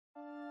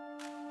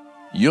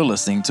You're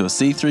listening to a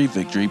C3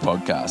 Victory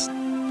podcast.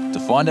 To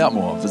find out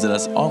more, visit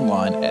us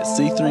online at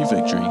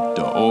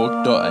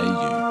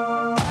c3victory.org.au.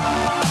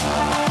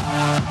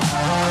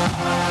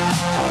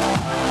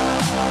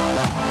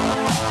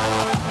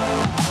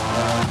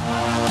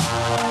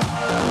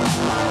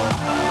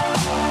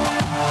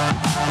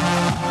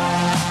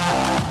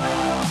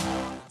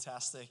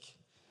 Fantastic.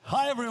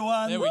 Hi,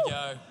 everyone. There we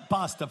go.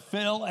 Pastor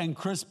Phil and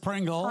Chris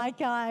Pringle. Hi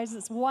guys,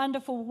 it's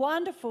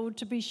wonderful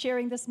to be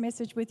sharing this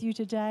message with you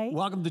today.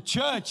 Welcome to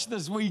church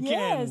this weekend.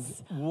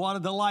 Yes. What a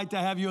delight to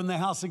have you in the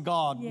house of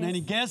God. Yes. Any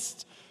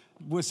guests?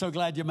 We're so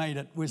glad you made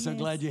it. We're so Yes.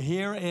 glad you're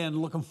here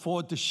and looking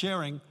forward to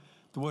sharing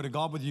the Word of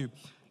God with you.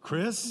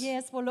 Chris?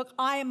 Yes, well look,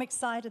 I am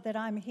excited that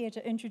I'm here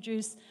to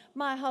introduce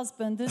my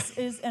husband. This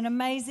is an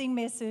amazing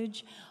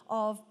message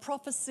of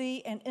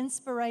prophecy and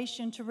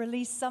inspiration to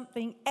release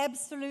something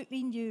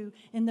absolutely new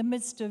in the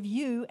midst of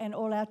you and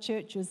all our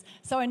churches.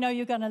 So I know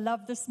you're going to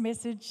love this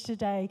message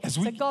today.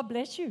 So God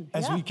bless you.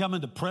 As we come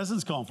into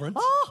Presence Conference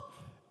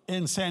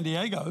in San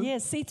Diego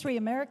Yes, C3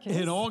 Americas.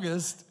 in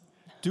August,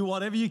 do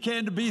whatever you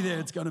can to be there.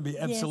 It's going to be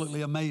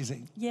absolutely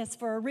amazing. Yes,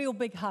 for a real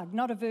big hug.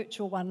 Not a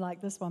virtual one like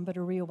this one, but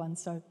a real one.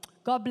 So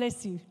God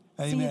bless you.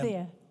 Amen. See you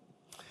there.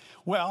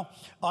 Well,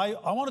 I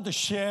wanted to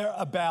share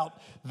about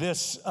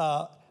this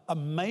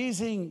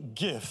amazing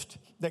gift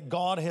that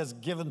God has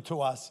given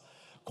to us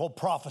called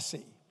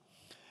prophecy.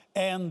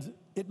 And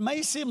it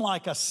may seem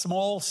like a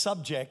small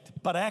subject,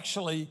 but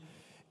actually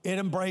it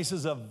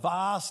embraces a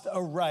vast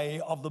array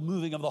of the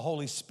moving of the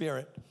Holy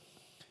Spirit.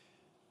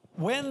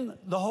 When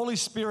the Holy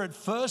Spirit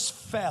first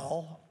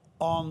fell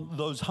on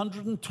those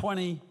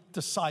 120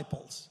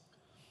 disciples,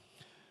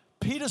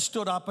 Peter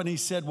stood up and he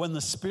said, when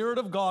the Spirit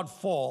of God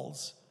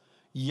falls,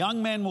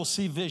 young men will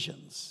see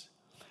visions,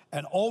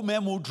 and old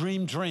men will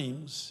dream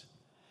dreams,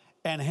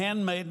 and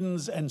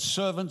handmaidens and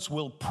servants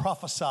will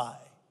prophesy.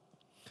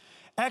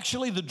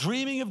 Actually, the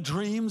dreaming of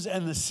dreams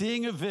and the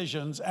seeing of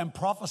visions and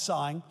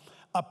prophesying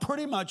are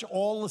pretty much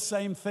all the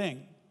same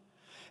thing.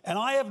 And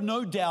I have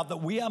no doubt that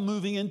we are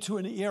moving into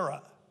an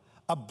era,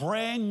 a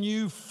brand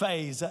new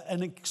phase,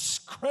 an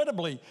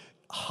incredibly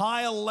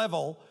higher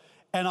level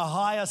and a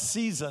higher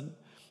season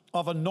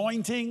of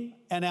anointing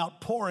and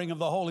outpouring of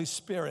the Holy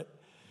Spirit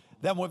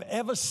than we've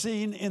ever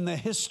seen in the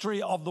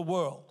history of the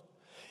world.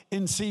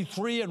 In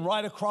C3 and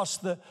right across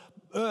the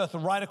earth,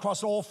 right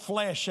across all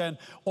flesh and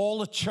all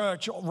the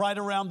church right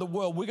around the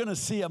world, we're going to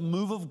see a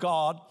move of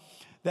God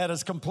that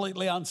is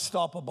completely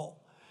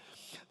unstoppable.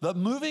 The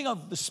moving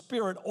of the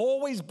Spirit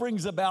always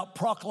brings about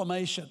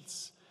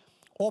proclamations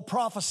or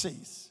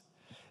prophecies.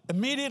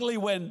 Immediately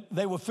when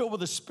they were filled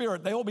with the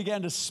Spirit, they all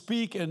began to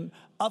speak in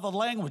other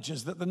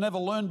languages that they never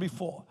learned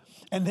before.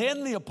 And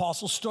then the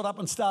apostles stood up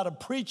and started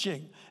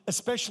preaching,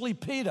 especially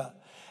Peter.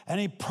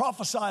 And he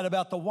prophesied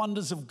about the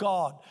wonders of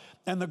God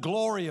and the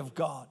glory of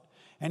God.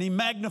 And he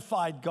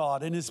magnified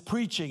God in his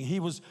preaching. He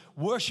was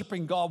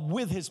worshiping God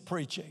with his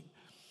preaching.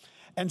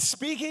 And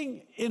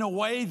speaking in a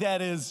way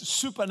that is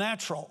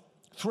supernatural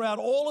throughout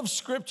all of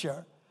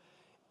Scripture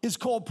is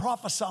called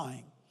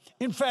prophesying.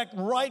 In fact,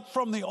 right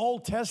from the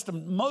Old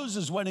Testament,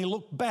 Moses, when he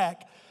looked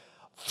back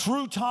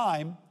through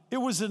time, it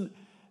was an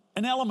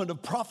element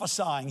of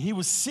prophesying. He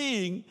was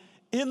seeing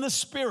in the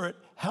Spirit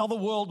how the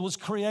world was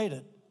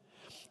created.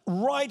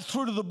 Right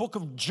through to the book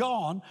of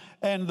John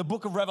and the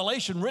book of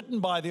Revelation written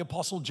by the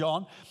Apostle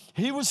John,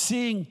 he was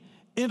seeing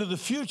into the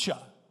future.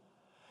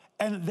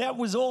 And that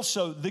was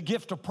also the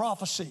gift of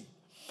prophecy.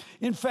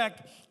 In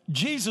fact,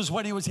 Jesus,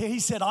 when he was here,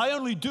 he said, I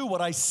only do what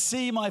I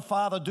see my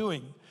Father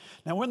doing.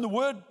 Now, when the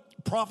word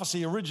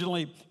prophecy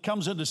originally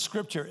comes into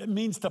Scripture, it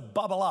means to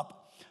bubble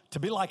up, to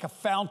be like a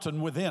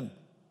fountain within.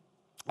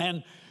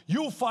 And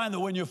you'll find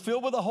that when you're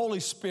filled with the Holy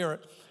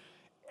Spirit,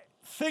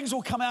 things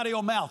will come out of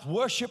your mouth.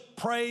 Worship,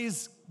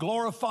 praise,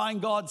 glorifying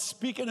God,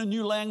 speaking in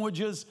new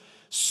languages,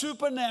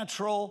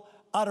 supernatural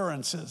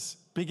utterances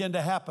begin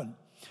to happen.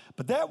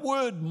 But that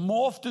word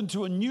morphed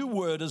into a new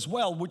word as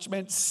well, which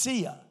meant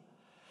seer.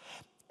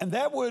 And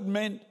that word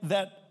meant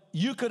that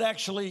you could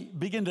actually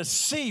begin to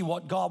see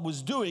what God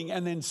was doing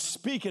and then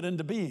speak it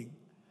into being.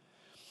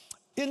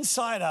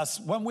 Inside us,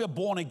 when we're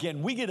born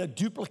again, we get a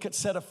duplicate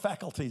set of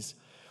faculties.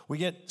 We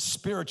get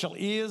spiritual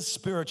ears,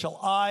 spiritual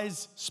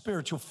eyes,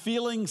 spiritual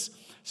feelings,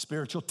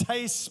 spiritual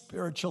taste,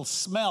 spiritual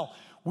smell.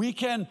 We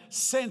can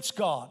sense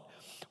God.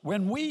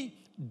 When we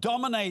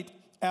dominate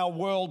our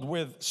world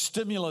with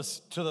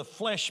stimulus to the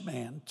flesh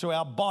man, to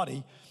our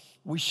body,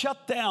 we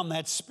shut down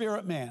that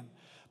spirit man.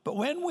 But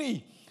when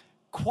we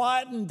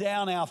quieten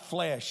down our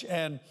flesh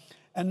and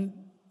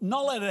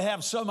not let it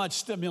have so much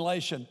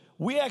stimulation,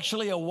 we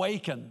actually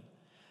awaken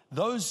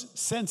those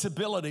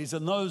sensibilities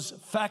and those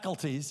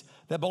faculties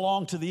that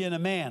belong to the inner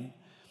man.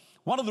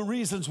 One of the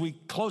reasons we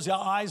close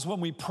our eyes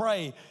when we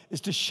pray is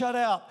to shut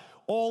out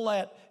all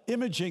that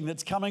imaging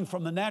that's coming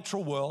from the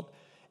natural world,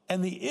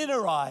 and the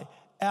inner eye,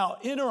 our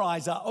inner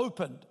eyes are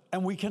opened,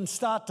 and we can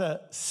start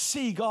to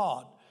see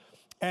God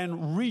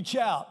and reach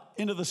out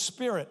into the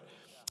Spirit.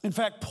 In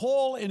fact,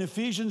 Paul in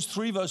Ephesians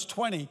 3 verse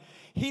 20,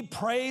 he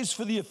prays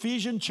for the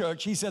Ephesian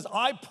church. He says,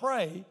 I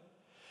pray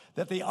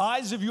that the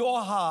eyes of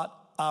your heart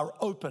are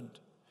opened.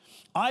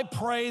 I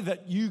pray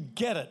that you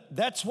get it.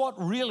 That's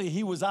what really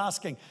he was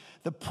asking.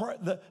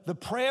 The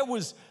prayer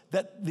was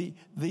that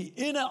the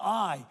inner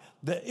eye,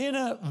 the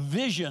inner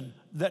vision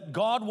that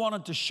God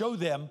wanted to show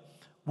them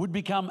would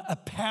become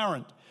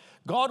apparent.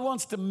 God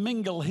wants to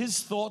mingle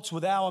his thoughts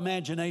with our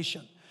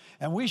imagination.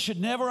 And we should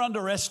never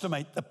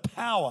underestimate the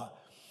power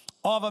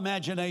of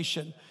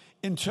imagination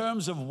in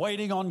terms of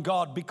waiting on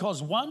God.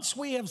 Because once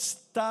we have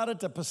started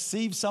to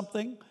perceive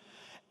something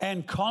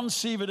and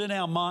conceive it in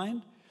our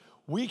mind,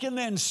 we can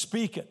then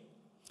speak it.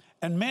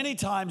 And many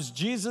times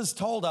Jesus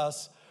told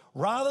us,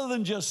 rather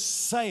than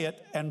just say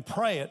it and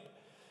pray it,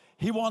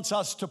 he wants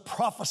us to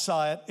prophesy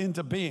it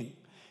into being.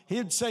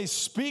 He'd say,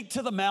 speak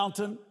to the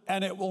mountain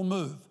and it will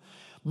move.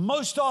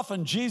 Most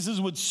often, Jesus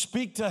would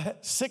speak to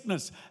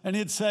sickness and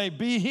he'd say,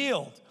 be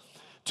healed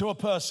to a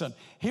person.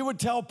 He would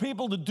tell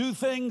people to do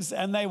things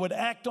and they would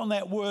act on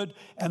that word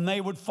and they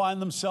would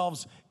find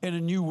themselves in a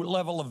new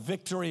level of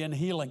victory and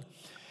healing.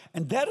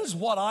 And that is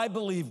what I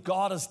believe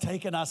God has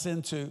taken us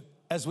into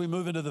as we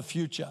move into the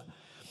future.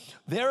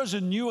 There is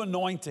a new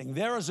anointing.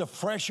 There is a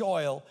fresh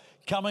oil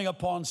coming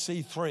upon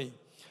C3.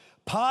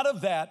 Part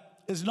of that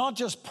is not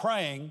just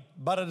praying,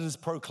 but it is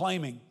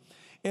proclaiming.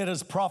 It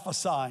is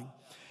prophesying.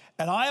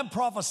 And I am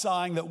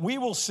prophesying that we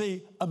will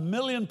see 1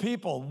 million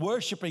people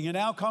worshiping in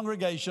our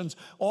congregations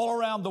all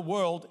around the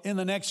world in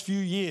the next few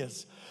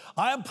years.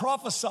 I am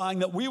prophesying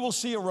that we will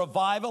see a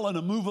revival and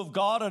a move of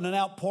God and an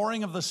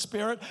outpouring of the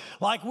Spirit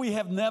like we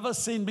have never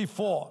seen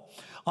before.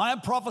 I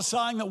am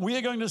prophesying that we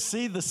are going to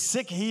see the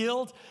sick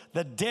healed,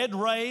 the dead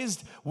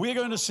raised. We're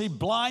going to see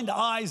blind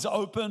eyes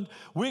opened.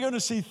 We're going to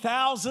see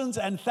thousands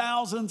and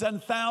thousands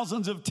and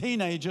thousands of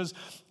teenagers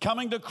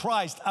coming to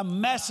Christ. A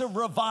massive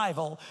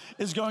revival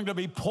is going to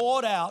be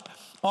poured out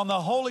on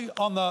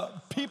the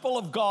people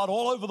of God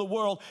all over the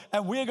world.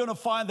 And we're going to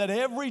find that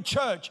every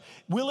church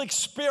will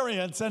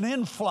experience an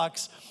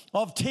influx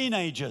of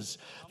teenagers.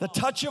 The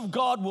touch of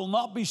God will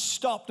not be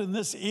stopped in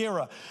this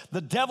era.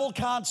 The devil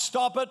can't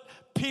stop it.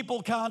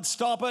 People can't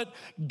stop it.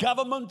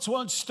 Governments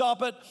won't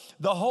stop it.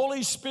 The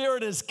Holy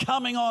Spirit is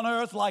coming on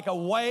earth like a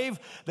wave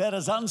that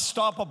is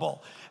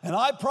unstoppable. And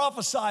I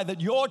prophesy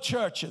that your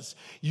churches,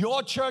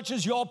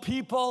 your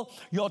people,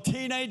 your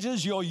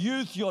teenagers, your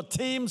youth, your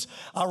teams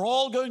are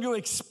all going to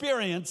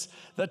experience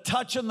the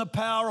touch and the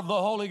power of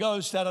the Holy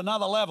Ghost at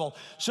another level,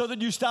 so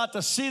that you start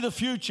to see the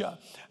future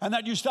and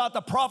that you start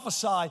to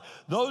prophesy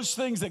those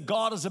things that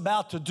God is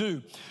about to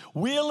do.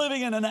 We're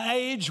living in an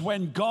age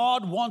when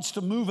God wants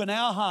to move in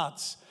our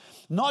hearts,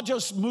 not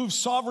just move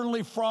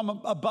sovereignly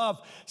from above.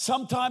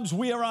 Sometimes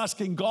we are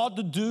asking God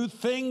to do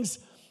things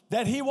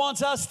that he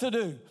wants us to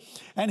do,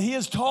 and he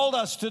has told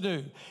us to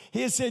do.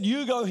 He has said,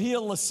 you go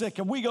heal the sick,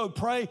 and we go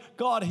pray,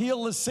 God,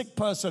 heal the sick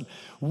person.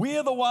 We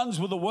are the ones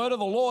with the word of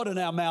the Lord in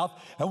our mouth,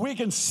 and we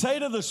can say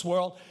to this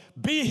world,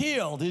 be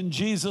healed in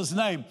Jesus'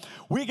 name.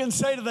 We can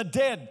say to the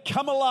dead,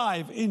 come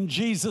alive in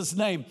Jesus'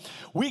 name.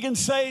 We can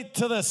say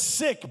to the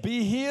sick,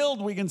 be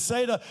healed. We can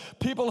say to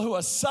people who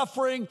are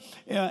suffering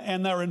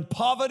and they're in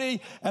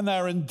poverty and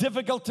they're in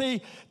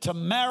difficulty, to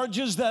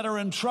marriages that are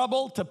in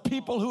trouble, to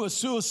people who are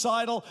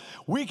suicidal.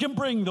 We can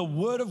bring the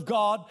word of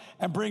God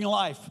and bring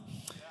life.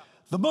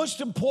 The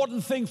most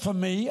important thing for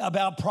me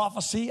about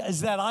prophecy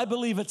is that I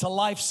believe it's a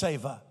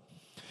lifesaver.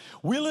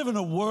 We live in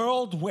a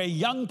world where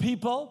young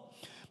people,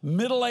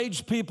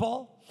 middle-aged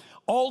people,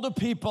 older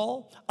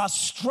people are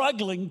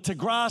struggling to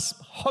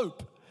grasp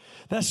hope.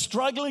 They're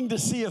struggling to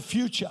see a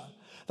future.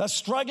 They're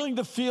struggling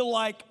to feel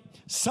like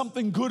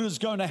something good is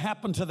going to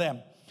happen to them.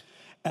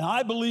 And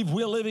I believe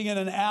we're living in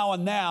an hour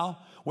now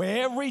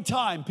where every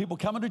time people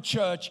come into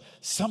church,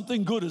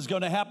 something good is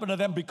going to happen to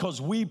them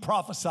because we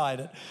prophesied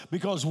it,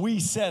 because we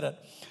said it.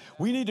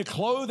 We need to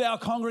clothe our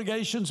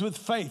congregations with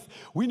faith.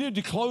 We need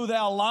to clothe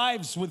our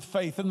lives with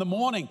faith in the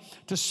morning,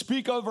 to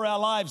speak over our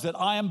lives that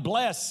I am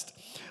blessed,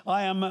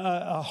 I am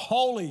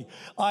holy,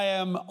 I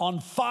am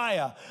on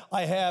fire,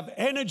 I have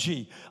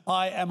energy,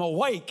 I am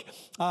awake,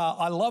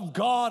 I love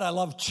God, I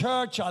love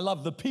church, I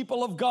love the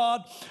people of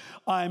God,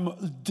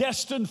 I'm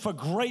destined for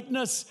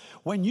greatness.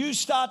 When you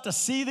start to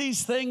see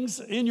these things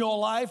in your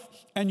life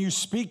and you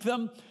speak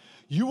them,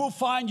 you will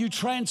find you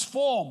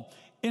transform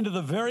into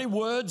the very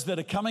words that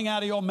are coming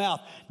out of your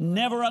mouth.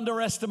 Never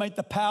underestimate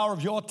the power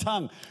of your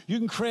tongue. You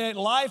can create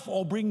life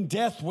or bring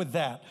death with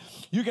that.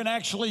 You can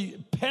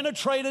actually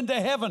penetrate into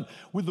heaven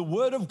with the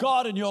word of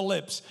God in your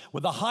lips,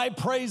 with the high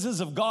praises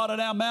of God in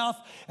our mouth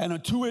and a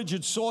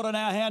two-edged sword in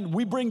our hand.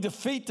 We bring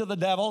defeat to the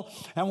devil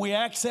and we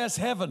access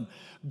heaven.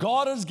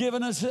 God has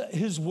given us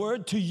his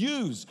word to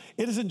use.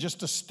 It isn't just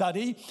to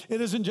study.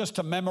 It isn't just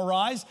to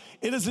memorize.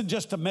 It isn't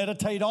just to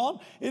meditate on.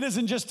 It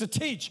isn't just to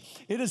teach.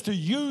 It is to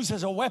use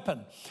as a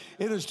weapon.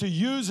 It is to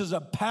use as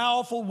a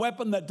powerful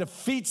weapon that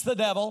defeats the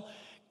devil,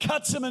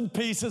 cuts them in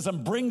pieces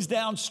and brings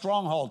down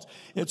strongholds.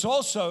 It's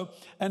also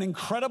an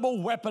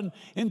incredible weapon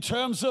in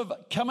terms of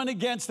coming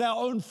against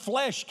our own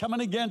flesh, coming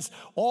against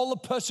all the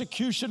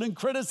persecution and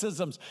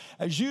criticisms.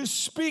 As you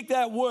speak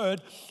that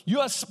word, you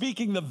are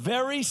speaking the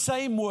very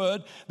same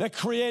word that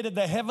created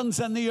the heavens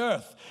and the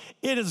earth.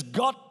 It has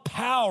got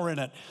power in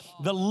it.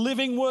 The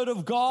living word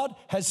of God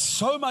has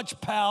so much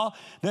power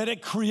that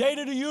it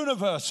created a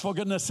universe, for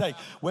goodness sake.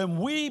 When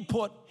we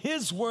put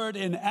his word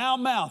in our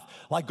mouth,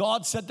 like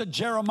God said to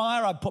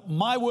Jeremiah, I put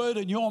my word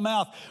in your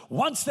mouth.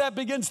 Once that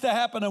begins to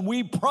happen and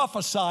we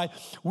prophesy,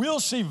 we'll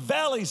see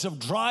valleys of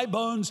dry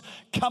bones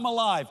come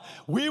alive.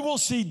 We will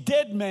see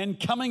dead men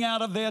coming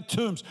out of their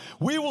tombs.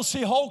 We will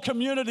see whole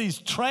communities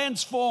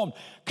transformed,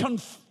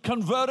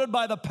 converted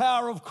by the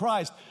power of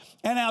Christ,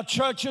 and our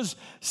churches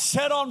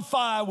set on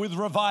fire with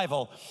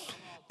revival.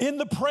 In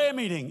the prayer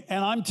meeting,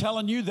 and I'm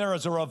telling you, there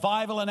is a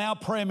revival in our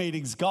prayer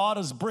meetings. God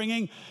is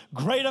bringing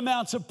great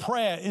amounts of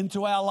prayer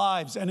into our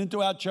lives and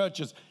into our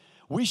churches.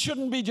 We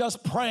shouldn't be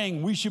just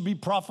praying. We should be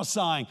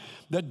prophesying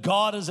that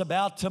God is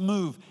about to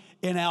move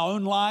in our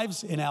own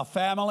lives, in our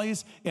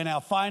families, in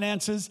our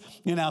finances,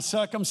 in our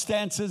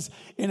circumstances,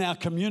 in our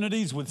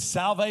communities, with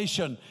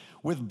salvation,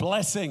 with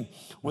blessing,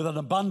 with an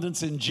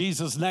abundance in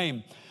Jesus'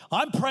 name.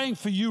 I'm praying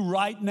for you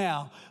right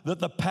now that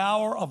the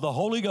power of the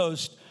Holy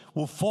Ghost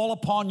will fall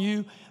upon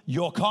you,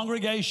 your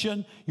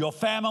congregation, your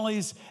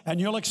families, and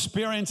you'll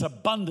experience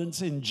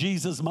abundance in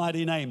Jesus'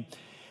 mighty name.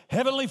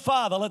 Heavenly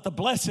Father, let the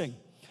blessing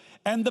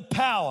and the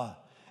power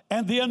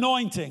and the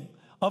anointing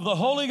of the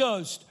Holy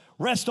Ghost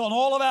rest on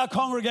all of our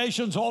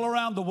congregations all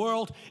around the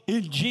world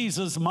in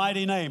Jesus'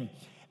 mighty name.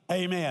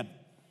 Amen.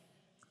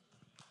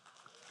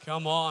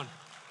 Come on.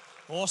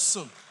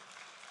 Awesome.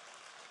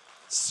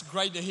 It's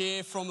great to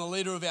hear from the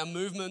leader of our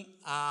movement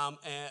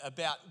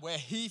about where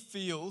he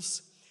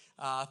feels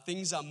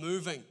things are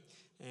moving.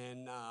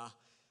 And I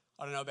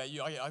don't know about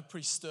you, I'm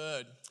pretty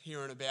stirred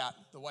hearing about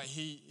the way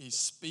he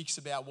speaks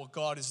about what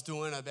God is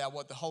doing, about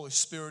what the Holy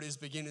Spirit is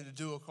beginning to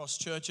do across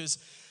churches.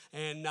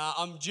 And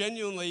I'm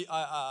genuinely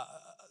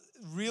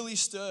really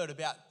stirred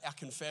about our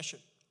confession,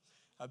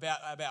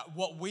 about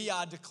what we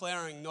are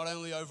declaring not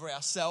only over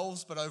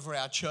ourselves but over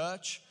our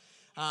church.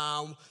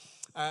 And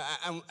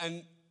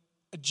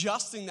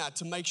adjusting that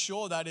to make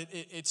sure that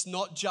it's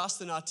not just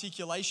an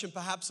articulation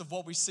perhaps of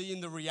what we see in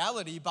the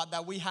reality, but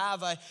that we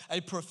have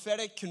a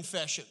prophetic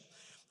confession,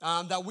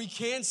 that we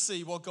can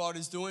see what God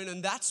is doing,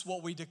 and that's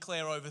what we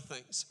declare over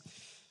things.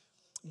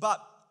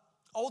 But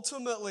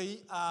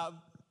ultimately,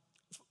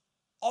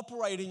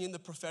 operating in the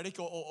prophetic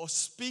or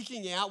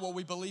speaking out what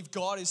we believe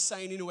God is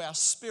saying into our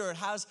spirit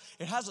has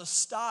a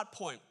start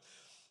point.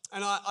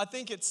 And I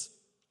think it's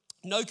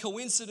no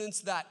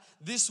coincidence that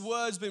this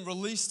word's been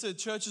released to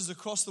churches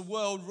across the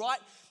world right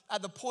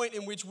at the point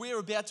in which we're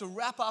about to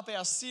wrap up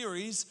our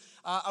series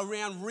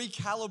around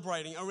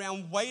recalibrating,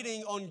 around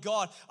waiting on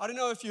God. I don't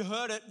know if you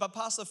heard it, but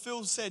Pastor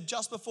Phil said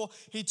just before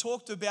he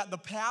talked about the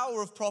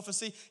power of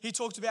prophecy, he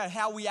talked about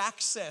how we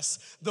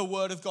access the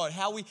Word of God,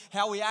 how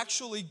we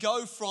actually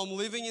go from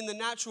living in the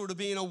natural to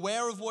being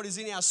aware of what is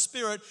in our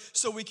spirit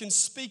so we can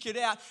speak it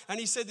out. And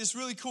he said this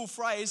really cool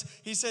phrase.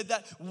 He said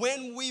that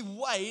when we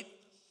wait,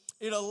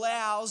 it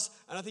allows,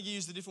 and I think he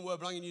used a different word,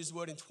 but I'm going to use the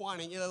word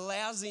entwining. It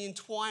allows the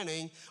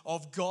entwining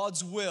of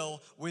God's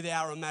will with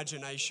our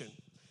imagination.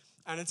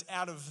 And it's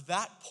out of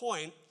that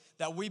point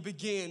that we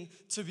begin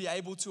to be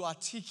able to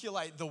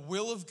articulate the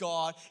will of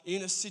God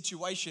in a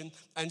situation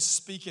and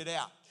speak it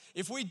out.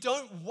 If we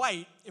don't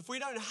wait, if we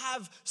don't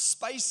have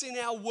space in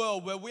our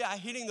world where we are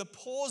hitting the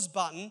pause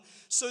button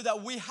so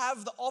that we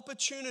have the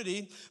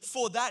opportunity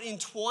for that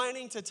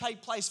entwining to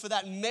take place, for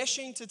that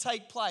meshing to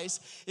take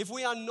place, if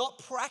we are not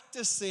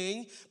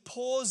practicing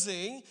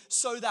pausing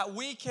so that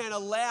we can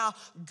allow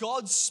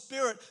God's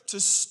Spirit to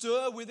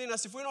stir within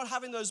us, if we're not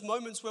having those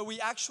moments where we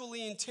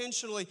actually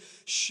intentionally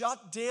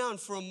shut down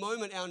for a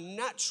moment our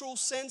natural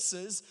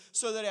senses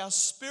so that our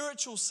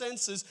spiritual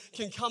senses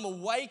can come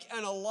awake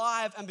and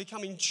alive and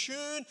become in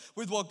tune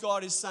with what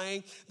God is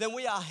saying, then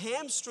we are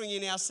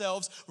hamstringing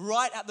ourselves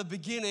right at the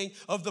beginning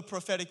of the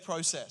prophetic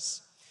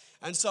process.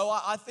 And so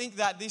I think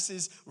that this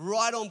is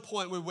right on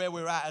point with where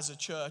we're at as a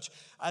church,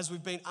 as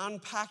we've been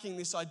unpacking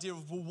this idea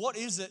of, well, what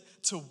is it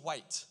to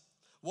wait?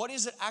 What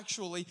is it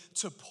actually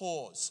to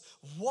pause?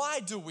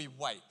 Why do we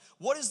wait?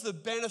 What is the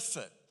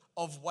benefit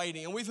of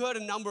waiting? And we've heard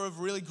a number of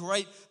really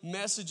great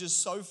messages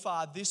so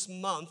far this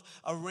month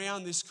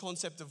around this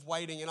concept of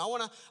waiting. And I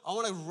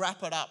want to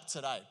wrap it up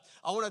today.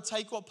 I want to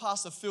take what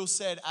Pastor Phil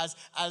said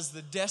as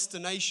the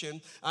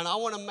destination, and I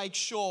want to make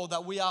sure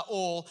that we are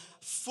all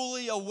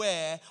fully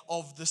aware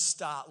of the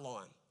start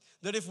line.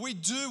 That if we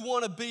do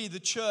want to be the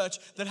church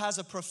that has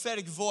a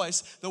prophetic voice,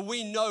 that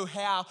we know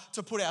how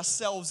to put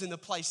ourselves in the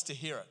place to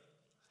hear it.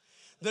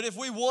 That if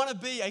we want to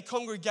be a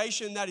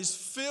congregation that is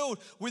filled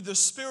with the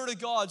Spirit of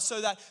God,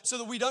 so that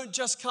we don't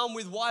just come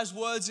with wise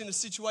words into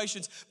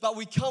situations, but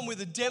we come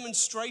with a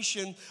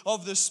demonstration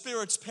of the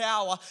Spirit's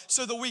power,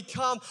 so that we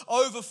come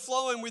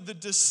overflowing with the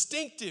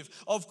distinctive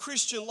of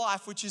Christian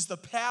life, which is the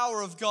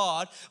power of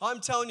God. I'm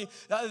telling you,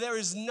 there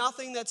is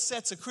nothing that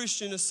sets a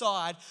Christian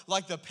aside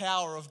like the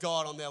power of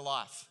God on their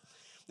life.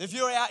 If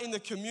you're out in the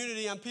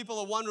community and people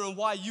are wondering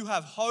why you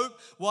have hope,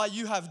 why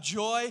you have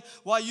joy,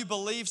 why you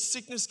believe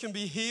sickness can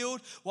be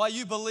healed, why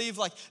you believe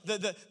like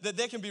that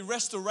there can be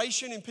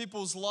restoration in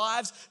people's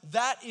lives,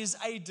 that is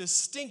a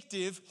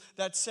distinctive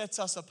that sets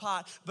us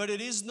apart. But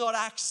it is not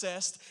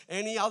accessed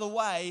any other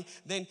way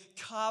than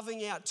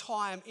carving out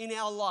time in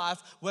our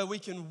life where we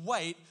can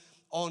wait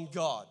on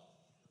God,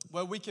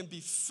 where we can be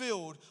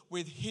filled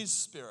with His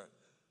Spirit.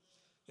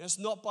 It's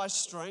not by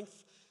strength.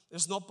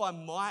 It's not by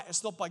might,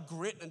 it's not by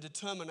grit and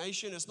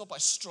determination, it's not by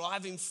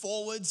striving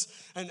forwards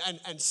and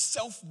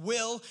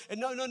self-will. And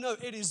no,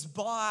 it is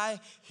by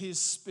His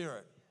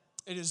Spirit.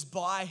 It is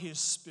by His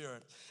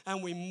Spirit.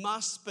 And we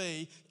must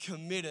be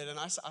committed. And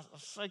I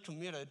say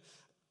committed,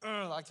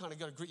 I kind of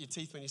got to grit your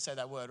teeth when you say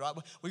that word, right?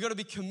 We got to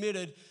be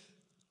committed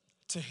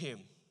to Him.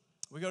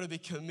 We got to be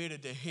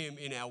committed to Him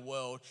in our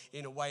world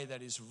in a way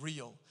that is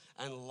real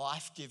and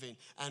life-giving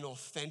and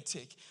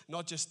authentic,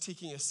 not just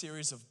ticking a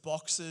series of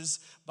boxes,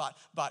 but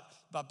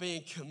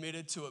being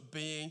committed to it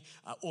being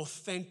an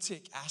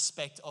authentic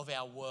aspect of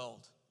our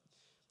world.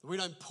 We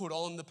don't put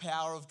on the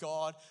power of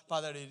God,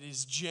 but that it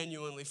is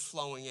genuinely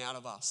flowing out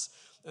of us.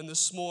 And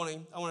this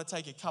morning, I want to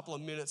take a couple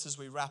of minutes as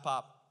we wrap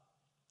up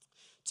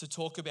to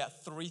talk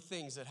about 3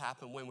 things that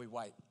happen when we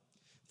wait.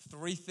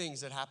 3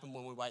 things that happen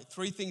when we wait.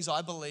 3 things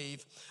I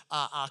believe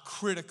are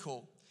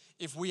critical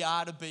if we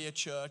are to be a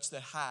church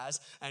that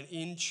has an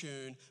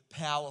in-tune,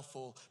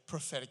 powerful,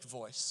 prophetic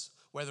voice.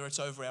 Whether it's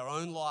over our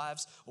own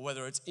lives or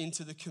whether it's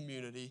into the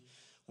community,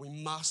 we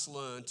must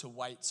learn to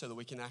wait so that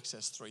we can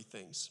access 3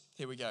 things.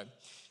 Here we go.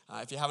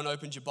 If you haven't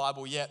opened your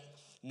Bible yet,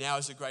 now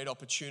is a great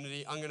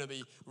opportunity. I'm going to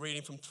be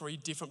reading from 3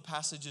 different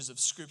passages of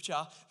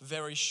Scripture,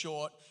 very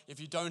short. If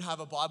you don't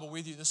have a Bible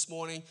with you this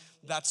morning,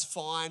 that's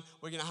fine.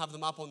 We're going to have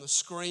them up on the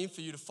screen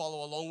for you to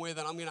follow along with,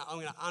 and I'm going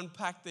to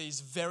unpack these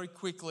very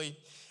quickly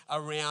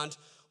around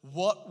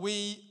what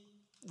we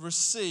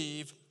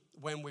receive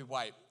when we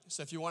wait.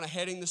 So if you want a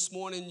heading this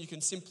morning, you can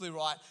simply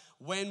write,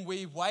 when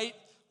we wait,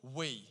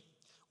 we.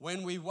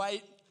 When we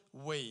wait,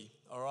 we.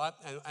 All right?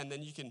 And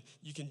then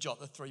you can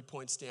jot the 3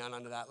 points down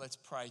under that. Let's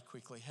pray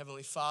quickly.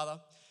 Heavenly Father,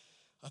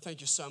 I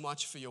thank you so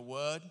much for your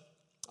word.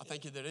 I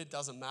thank you that it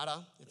doesn't matter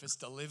if it's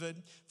delivered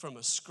from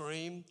a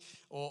screen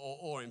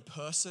or in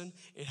person,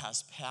 it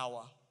has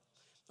power.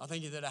 I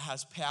thank you that it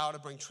has power to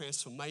bring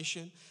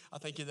transformation. I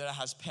thank you that it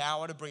has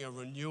power to bring a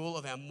renewal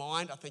of our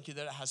mind. I thank you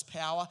that it has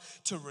power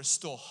to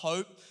restore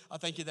hope. I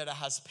thank you that it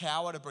has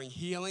power to bring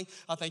healing.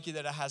 I thank you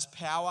that it has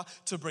power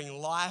to bring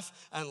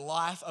life and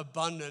life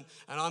abundant.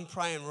 And I'm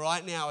praying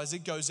right now as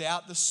it goes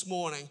out this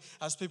morning,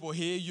 as people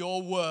hear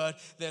your word,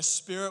 their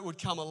spirit would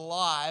come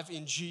alive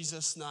in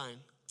Jesus' name.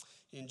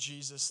 In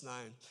Jesus'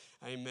 name,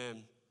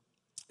 amen.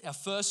 Our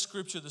first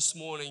scripture this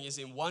morning is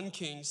in 1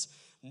 Kings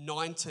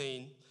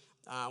 19.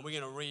 We're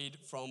going to read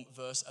from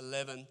verse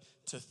 11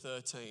 to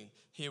 13.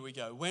 Here we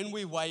go. When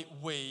we wait,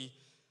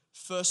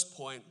 first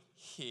point,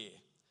 hear.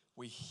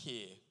 We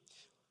hear.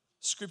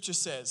 Scripture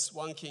says,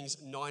 1 Kings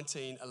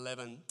 19,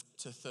 11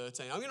 to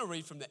 13. I'm going to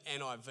read from the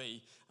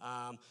NIV.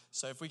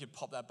 So if we could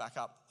pop that back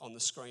up on the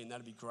screen,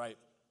 that'd be great.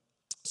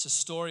 It's a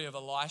story of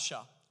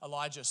Elijah.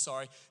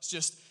 It's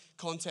just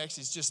context.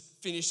 He's just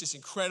finished this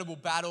incredible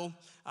battle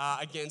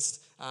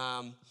against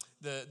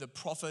the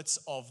prophets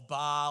of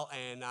Baal,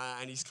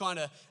 and he's kind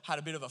of had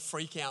a bit of a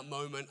freak out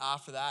moment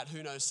after that.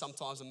 Who knows,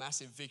 sometimes a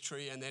massive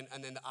victory, and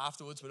then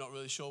afterwards we're not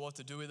really sure what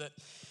to do with it.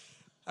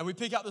 And we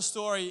pick up the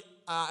story,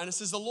 and it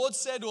says, the Lord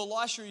said to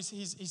Elisha,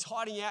 he's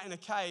hiding out in a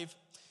cave,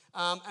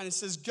 and it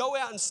says, go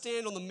out and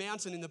stand on the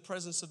mountain in the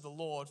presence of the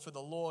Lord, for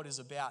the Lord is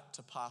about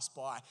to pass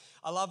by.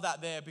 I love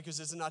that there because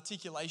there's an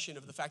articulation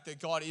of the fact that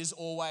God is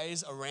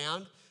always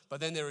around, but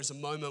then there is a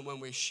moment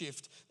when we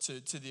shift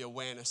to the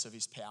awareness of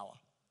His power.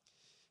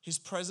 His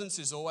presence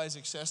is always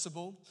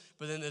accessible,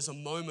 but then there's a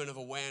moment of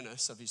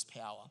awareness of His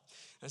power.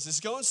 And it says,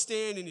 go and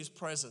stand in His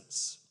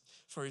presence,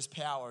 for His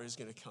power is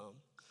going to come.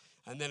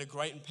 And then a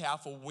great and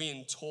powerful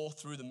wind tore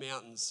through the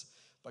mountains,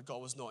 but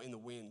God was not in the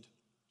wind.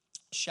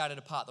 Shattered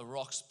apart the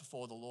rocks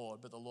before the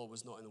Lord, but the Lord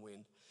was not in the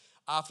wind.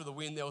 After the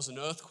wind, there was an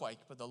earthquake,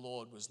 but the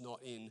Lord was not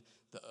in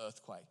the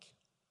earthquake.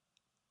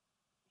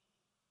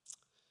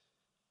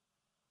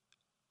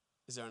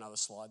 Is there another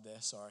slide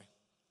there? Sorry.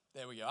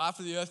 There we go.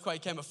 After the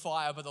earthquake came a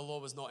fire, but the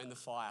Lord was not in the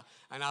fire.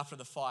 And after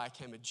the fire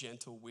came a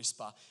gentle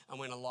whisper. And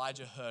when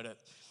Elijah heard it,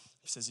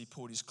 it says he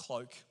pulled his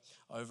cloak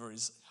over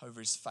his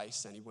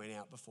face and he went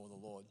out before the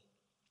Lord.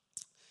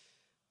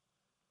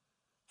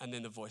 And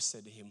then the voice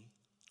said to him,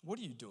 what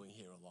are you doing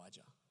here,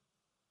 Elijah?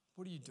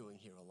 What are you doing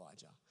here,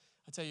 Elijah?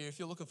 I tell you, if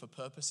you're looking for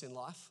purpose in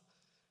life,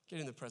 get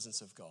in the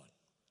presence of God.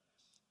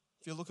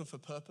 If you're looking for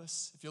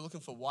purpose, if you're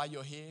looking for why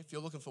you're here, if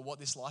you're looking for what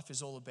this life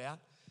is all about,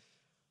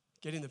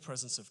 Get in the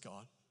presence of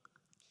God.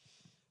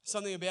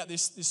 Something about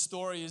this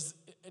story is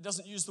it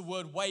doesn't use the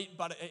word wait,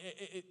 but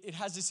it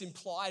has this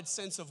implied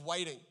sense of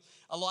waiting.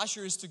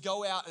 Elisha is to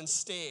go out and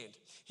stand.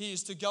 He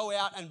is to go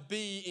out and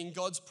be in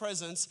God's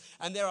presence,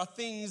 and there are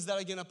things that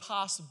are going to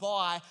pass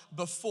by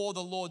before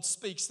the Lord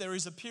speaks. There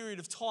is a period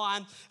of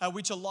time at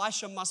which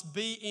Elisha must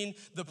be in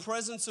the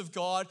presence of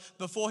God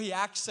before he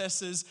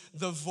accesses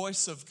the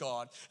voice of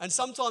God. And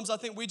sometimes I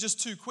think we're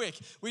just too quick.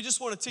 We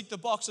just want to tick the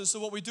box, and so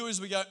what we do is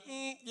we go,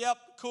 yep,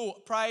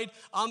 cool, prayed,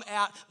 I'm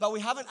out. But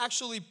we haven't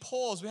actually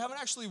paused. We haven't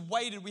actually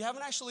waited. We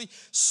haven't actually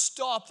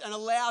stopped and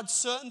allowed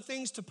certain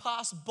things to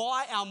pass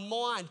by our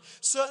mind,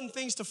 certain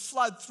things to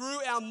flood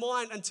through our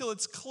mind until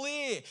it's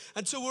clear,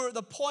 until we're at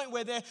the point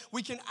where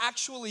we can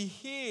actually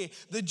hear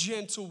the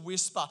gentle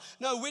whisper.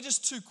 No, we're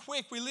just too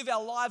quick. We live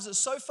our lives at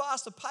so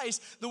fast a pace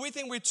that we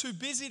think we're too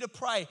busy to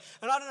pray.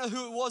 And I don't know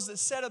who it was that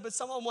said it, but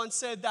someone once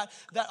said that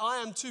I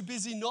am too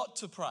busy not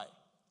to pray.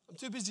 I'm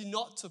too busy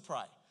not to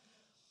pray.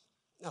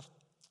 Now,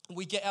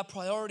 we get our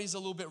priorities a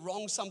little bit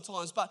wrong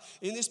sometimes, but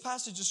in this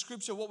passage of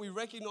scripture, what we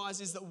recognize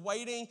is that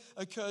waiting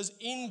occurs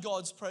in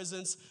God's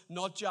presence,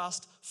 not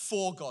just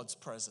for God's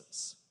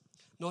presence.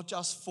 Not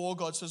just for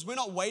God's presence. We're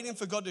not waiting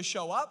for God to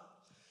show up.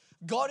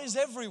 God is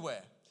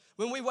everywhere.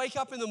 When we wake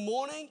up in the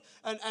morning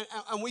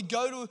and we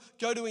go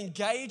to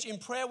engage in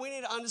prayer, we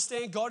need to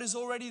understand God is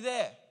already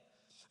there.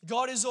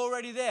 God is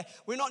already there.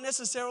 We're not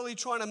necessarily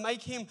trying to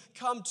make him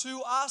come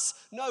to us.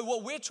 No,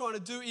 what we're trying to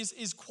do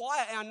is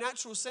quiet our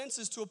natural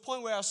senses to a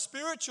point where our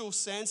spiritual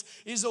sense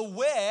is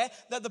aware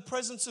that the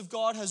presence of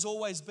God has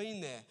always been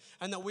there,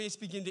 and that we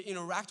begin to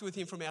interact with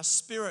him from our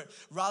spirit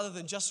rather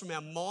than just from our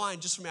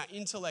mind, just from our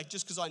intellect.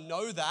 Just because I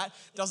know that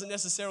doesn't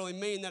necessarily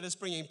mean that it's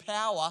bringing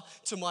power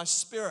to my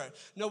spirit.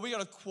 No, we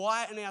got to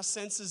quieten our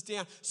senses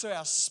down so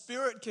our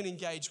spirit can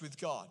engage with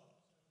God.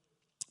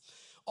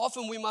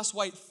 Often we must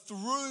wait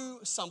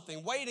through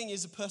something. Waiting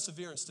is a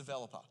perseverance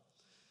developer.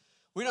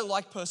 We don't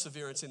like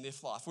perseverance in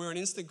this life. We're an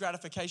instant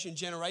gratification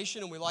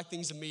generation and we like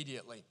things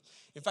immediately.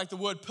 In fact, the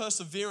word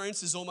perseverance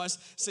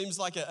seems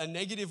like a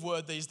negative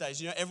word these days.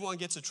 You know, everyone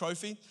gets a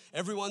trophy.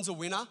 Everyone's a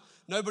winner.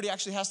 Nobody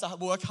actually has to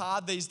work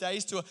hard these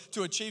days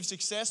to achieve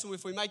success. And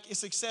if we make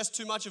success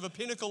too much of a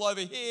pinnacle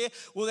over here,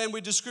 well, then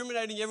we're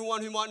discriminating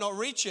everyone who might not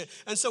reach it.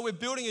 And so we're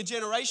building a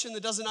generation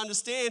that doesn't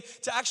understand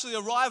to actually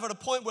arrive at a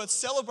point worth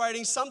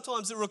celebrating.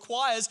 Sometimes it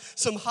requires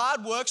some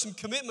hard work, some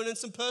commitment, and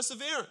some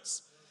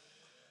perseverance.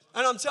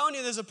 And I'm telling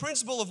you, there's a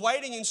principle of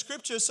waiting in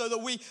Scripture so that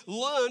we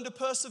learn to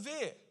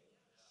persevere,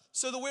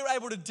 so that we're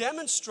able to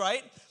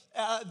demonstrate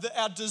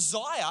our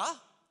desire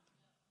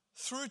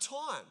through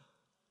time.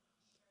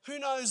 Who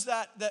knows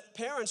that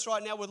parents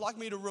right now would like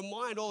me to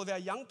remind all of our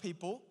young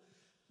people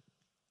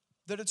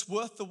that it's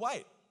worth the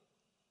wait.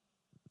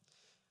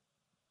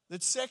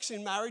 That sex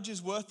in marriage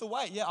is worth the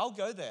wait. Yeah, I'll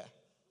go there.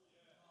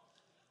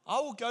 I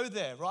will go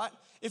there, right?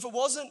 If it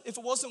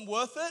wasn't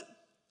worth it,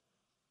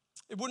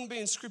 it wouldn't be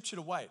in Scripture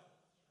to wait.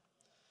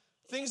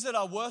 Things that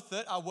are worth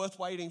it are worth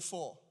waiting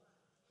for.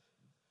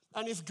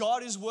 And if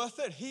God is worth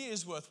it, he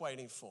is worth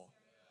waiting for.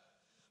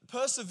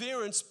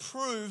 Perseverance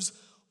proves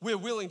we're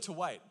willing to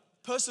wait.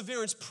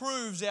 Perseverance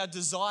proves our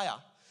desire.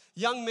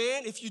 Young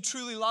man, if you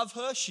truly love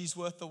her, she's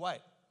worth the wait.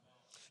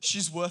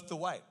 She's worth the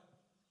wait.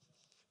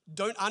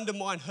 Don't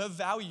undermine her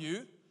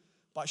value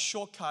by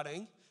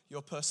shortcutting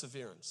your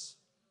perseverance.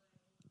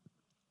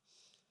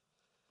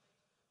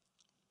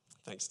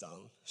 Thanks,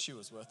 darling. She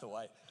was worth the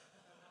wait.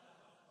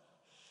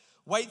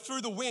 Wait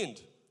through the wind.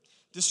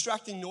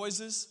 Distracting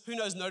noises. Who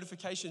knows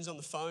notifications on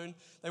the phone?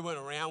 They weren't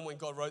around when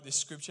God wrote this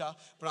scripture,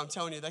 but I'm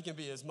telling you, they can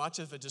be as much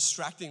of a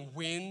distracting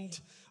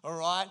wind, all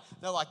right?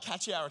 They'll like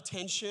catch our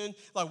attention.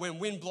 Like when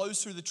wind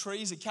blows through the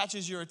trees, it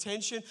catches your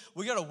attention.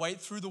 We got to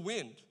wait through the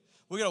wind.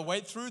 We got to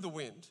wait through the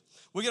wind.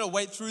 We got to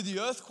wait through the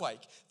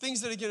earthquake.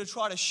 Things that are going to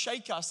try to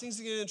shake us, things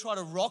that are going to try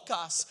to rock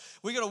us.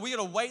 We got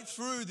to wait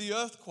through the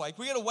earthquake.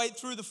 We got to wait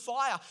through the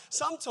fire.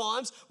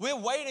 Sometimes we're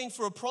waiting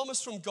for a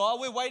promise from God.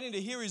 We're waiting to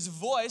hear his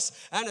voice,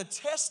 and a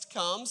test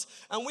comes,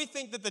 and we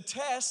think that the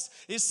test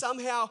is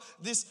somehow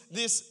this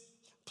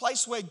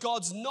place where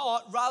God's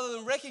not, rather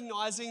than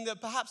recognizing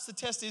that perhaps the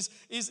test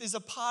is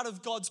a part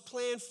of God's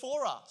plan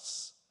for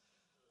us.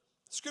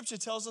 Scripture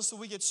tells us that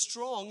we get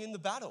strong in the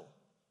battle.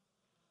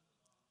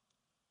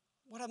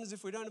 What happens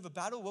if we don't have a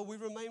battle? Well, we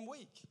remain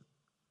weak.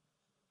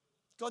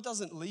 God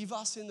doesn't leave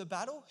us in the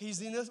battle.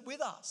 He's in it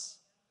with us.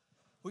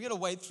 We got to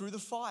wait through the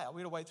fire.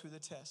 We got to wait through the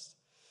test.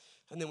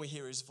 And then we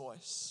hear his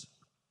voice.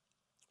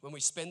 When we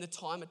spend the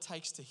time it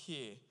takes to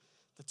hear,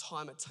 the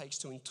time it takes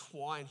to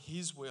entwine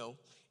his will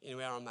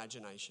into our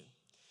imagination.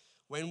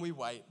 When we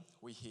wait,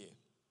 we hear.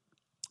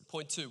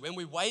 Point 2, when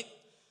we wait,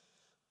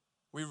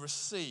 we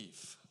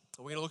receive.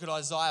 We're going to look at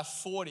Isaiah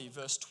 40,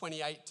 verse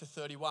 28 to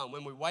 31.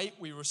 When we wait,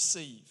 we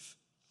receive.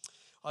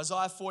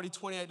 Isaiah 40,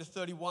 28 to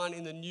 31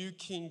 in the New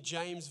King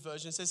James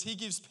Version says, he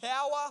gives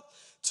power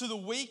to the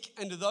weak,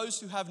 and to those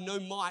who have no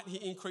might, he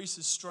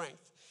increases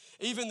strength.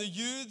 Even the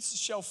youths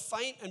shall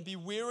faint and be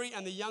weary,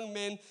 and the young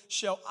men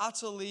shall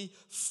utterly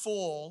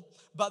fall.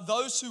 But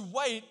those who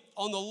wait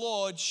on the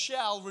Lord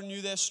shall renew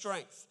their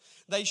strength.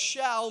 They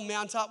shall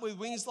mount up with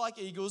wings like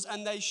eagles,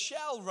 and they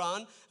shall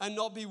run and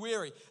not be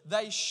weary.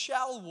 They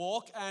shall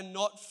walk and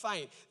not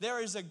faint.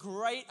 There is a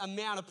great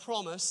amount of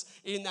promise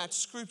in that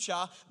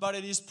scripture, but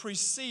it is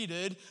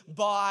preceded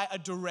by a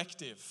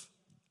directive.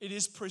 It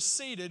is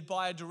preceded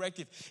by a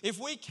directive. If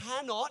we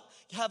cannot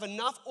have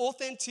enough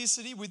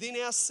authenticity within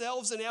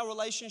ourselves and our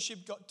relationship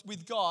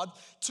with God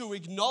to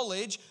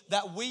acknowledge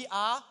that we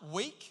are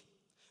weak,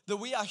 that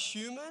we are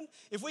human,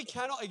 if we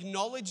cannot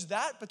acknowledge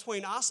that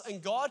between us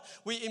and God,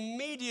 we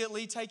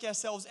immediately take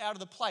ourselves out of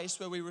the place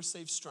where we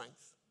receive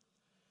strength.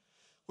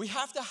 We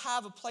have to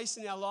have a place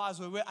in our lives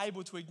where we're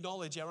able to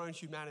acknowledge our own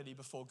humanity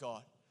before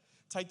God.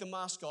 Take the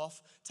mask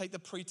off, take the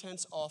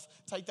pretense off,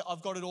 take the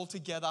I've got it all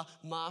together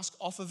mask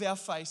off of our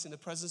face in the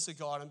presence of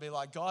God and be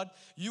like, God,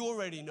 you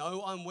already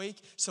know I'm weak,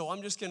 so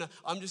I'm just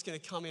gonna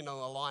come in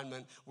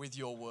alignment with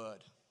your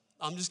word.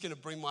 I'm just going to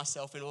bring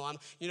myself in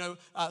alignment. You know,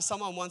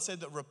 someone once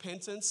said that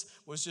repentance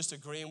was just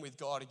agreeing with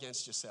God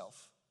against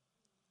yourself.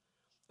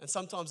 And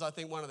sometimes I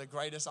think one of the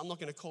greatest, I'm not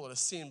going to call it a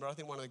sin, but I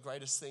think one of the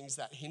greatest things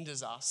that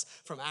hinders us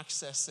from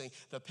accessing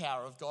the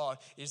power of God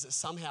is that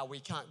somehow we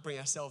can't bring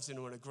ourselves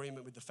into an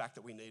agreement with the fact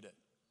that we need it.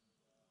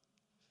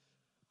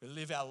 We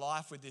live our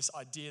life with this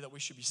idea that we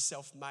should be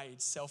self-made,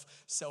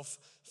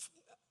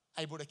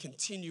 able to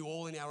continue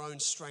all in our own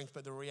strength,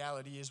 but the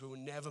reality is we were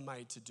never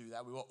made to do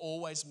that. We were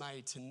always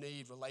made to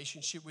need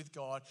relationship with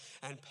God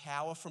and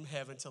power from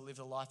heaven to live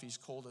the life He's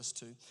called us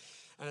to.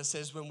 And it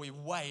says when we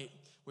wait,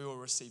 we will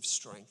receive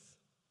strength.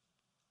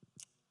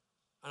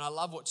 And I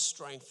love what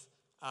strength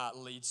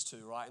leads to,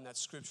 right? In that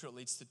scripture, it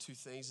leads to two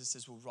things. It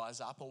says we'll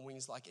rise up on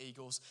wings like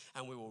eagles,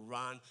 and we will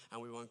run,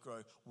 and we won't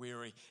grow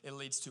weary. It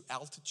leads to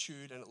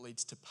altitude, and it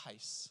leads to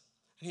pace.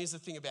 And here's the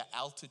thing about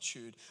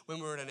altitude. When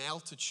we're at an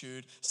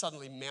altitude,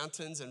 suddenly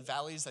mountains and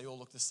valleys, they all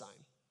look the same.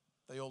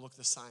 They all look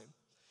the same.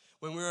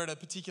 When we were at a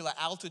particular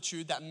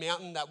altitude, that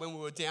mountain that when we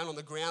were down on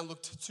the ground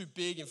looked too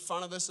big in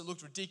front of us. It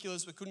looked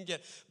ridiculous. We couldn't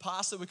get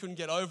past it. We couldn't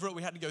get over it.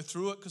 We had to go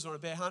through it because we're on a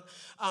bear hunt.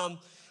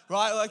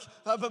 Right?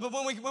 But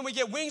when we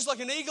get wings like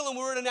an eagle and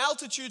we're at an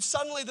altitude,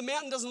 suddenly the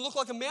mountain doesn't look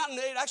like a mountain.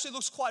 It actually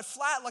looks quite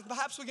flat, like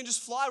perhaps we can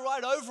just fly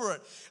right over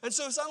it. And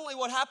so suddenly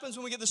what happens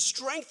when we get the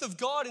strength of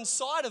God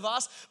inside of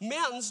us,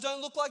 mountains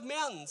don't look like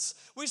mountains.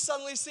 We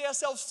suddenly see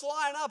ourselves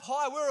flying up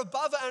high. We're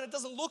above it and it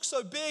doesn't look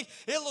so big.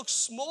 It looks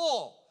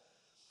small.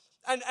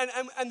 And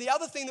the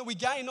other thing that we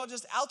gain, not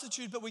just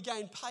altitude, but we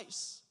gain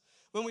pace.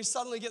 When we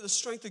suddenly get the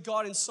strength of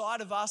God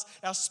inside of us,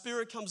 our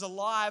spirit comes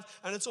alive,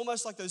 and it's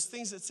almost like those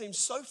things that seem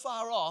so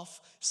far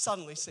off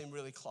suddenly seem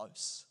really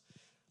close.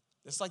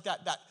 It's like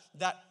that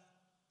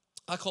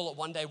I call it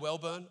one day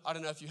Wellburn. I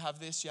don't know if you have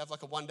this. You have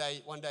like a one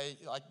day,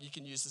 like you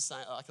can use the same,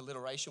 like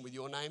alliteration with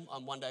your name.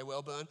 I'm one day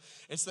Wellburn.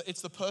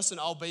 It's the person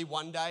I'll be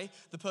one day,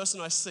 the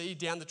person I see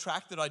down the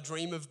track that I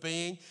dream of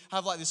being. I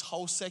have like this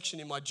whole section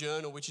in my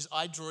journal, which is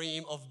I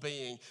dream of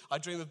being. I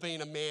dream of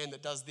being a man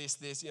that does this,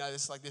 you know,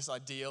 this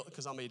ideal,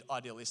 because I'm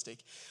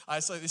idealistic.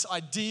 So this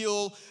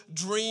ideal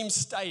dream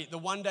state, the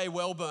one day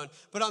Wellburn.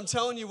 But I'm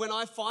telling you, when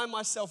I find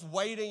myself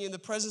waiting in the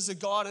presence of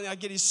God and I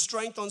get His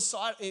strength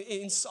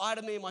inside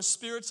of me and my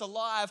spirit's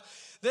alive,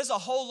 there's a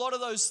whole lot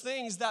of those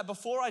things that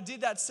before I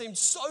did that seemed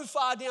so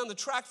far down the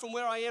track from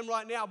where I am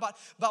right now. But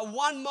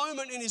one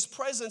moment in His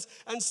presence,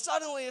 and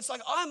suddenly it's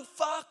like I'm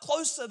far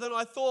closer than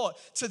I thought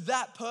to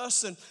that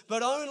person,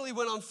 but only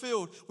when I'm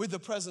filled with the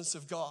presence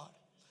of God.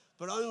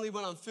 But only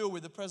when I'm filled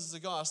with the presence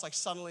of God. It's like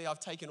suddenly I've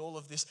taken all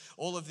of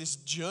this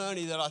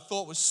journey that I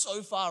thought was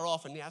so far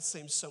off, and now it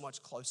seems so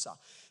much closer.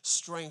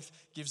 Strength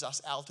gives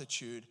us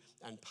altitude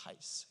and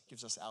pace.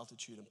 Gives us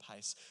altitude and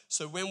pace.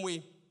 So when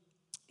we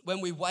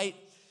wait,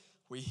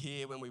 we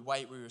hear. When we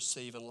wait, we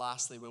receive. And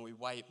lastly, when we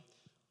wait,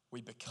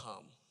 we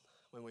become.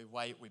 When we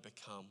wait, we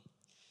become.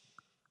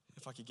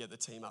 If I could get the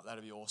team up,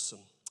 that'd be awesome.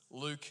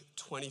 Luke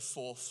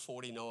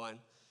 24:49.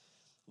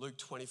 Luke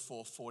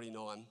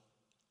 24:49.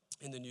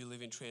 In the New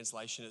Living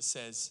Translation, it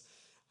says,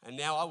 "And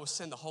now I will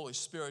send the Holy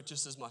Spirit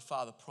just as my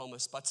Father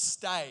promised, but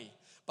stay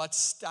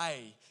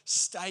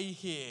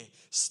here."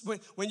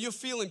 When you're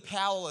feeling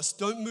powerless,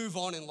 don't move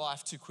on in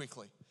life too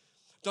quickly.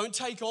 Don't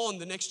take on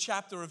the next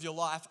chapter of your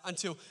life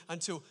until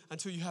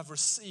you have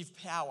received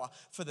power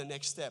for the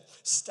next step.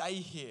 Stay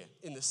here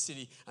in the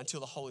city until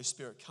the Holy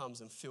Spirit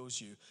comes and fills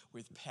you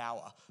with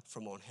power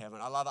from on heaven.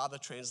 I love other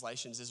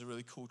translations. There's a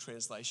really cool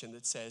translation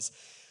that says,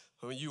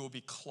 "When you will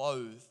be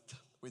clothed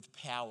with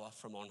power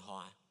from on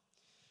high."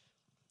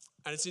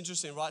 And it's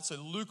interesting, right? So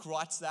Luke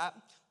writes that.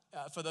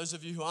 For those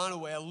of you who aren't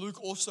aware,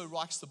 Luke also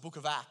writes the book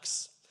of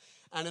Acts.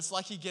 And it's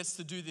like he gets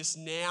to do this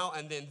now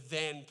and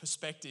then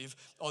perspective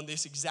on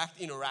this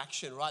exact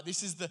interaction, right?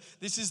 This is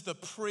the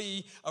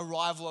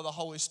pre-arrival of the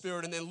Holy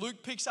Spirit. And then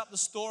Luke picks up the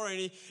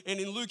story, and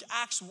in Luke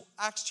Acts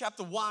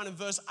chapter 1 and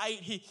verse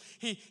 8,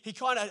 he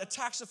kind of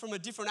attacks it from a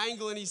different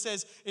angle, and he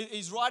says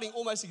he's writing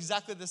almost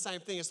exactly the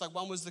same thing. It's like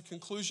one was the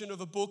conclusion of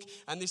a book,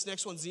 and this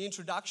next one's the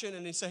introduction.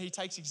 And so he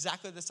takes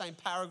exactly the same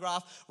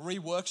paragraph,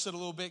 reworks it a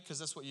little bit, because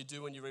that's what you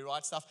do when you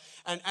rewrite stuff.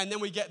 And then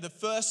we get the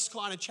first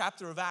kind of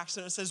chapter of Acts,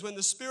 and it says, "When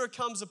the Spirit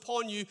comes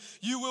upon you,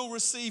 you will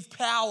receive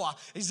power.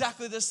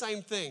 Exactly the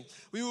same thing.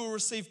 We will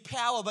receive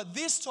power, but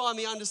this time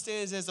he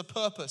understands there's a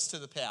purpose to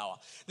the power.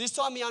 This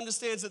time he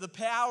understands that the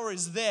power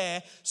is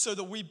there so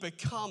that we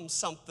become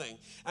something.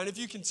 And if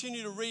you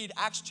continue to read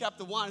Acts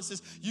chapter 1, it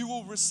says, you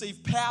will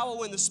receive power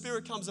when the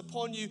Spirit comes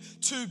upon you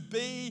to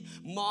be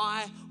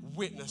my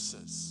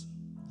witnesses.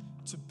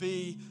 To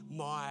be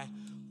my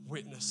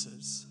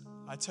witnesses.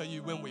 I tell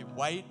you, when we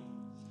wait,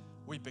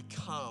 we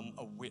become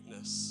a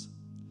witness.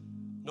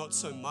 Not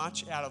so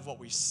much out of what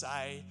we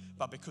say,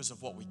 but because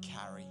of what we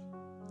carry.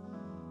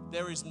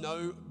 There is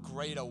no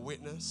greater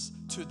witness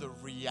to the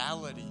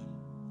reality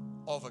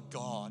of a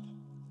God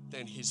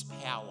than his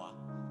power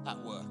at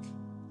work.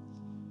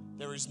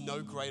 There is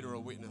no greater a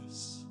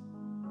witness.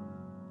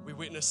 We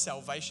witness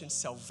salvation.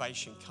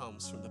 Salvation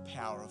comes from the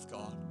power of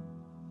God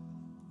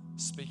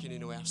speaking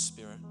into our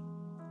spirit.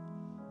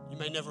 You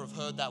may never have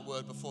heard that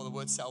word before, the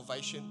word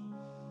salvation.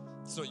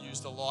 It's not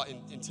used a lot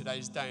in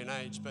today's day and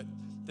age, but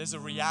there's a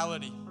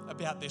reality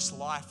about this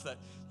life that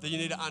you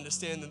need to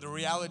understand. And the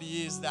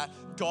reality is that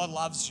God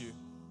loves you.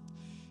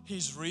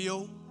 He's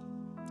real.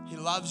 He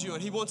loves you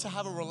and he wants to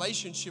have a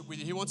relationship with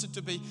you. He wants it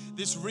to be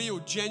this real,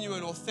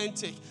 genuine,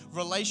 authentic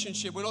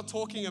relationship. We're not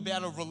talking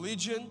about a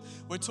religion.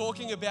 We're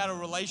talking about a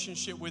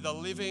relationship with a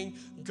living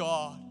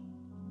God.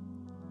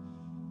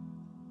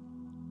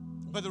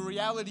 But the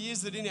reality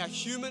is that in our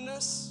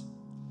humanness,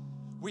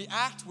 we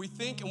act, we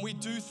think, and we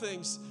do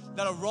things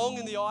that are wrong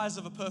in the eyes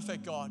of a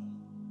perfect God.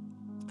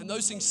 And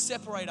those things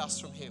separate us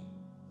from him.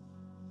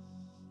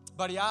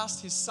 But he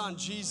asked his son,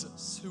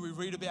 Jesus, who we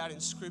read about in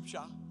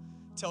Scripture,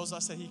 tells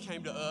us that he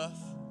came to earth,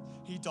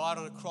 he died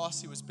on a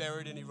cross, he was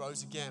buried, and he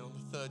rose again on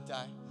the third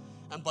day.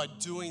 And by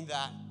doing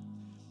that,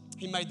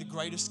 he made the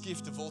greatest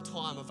gift of all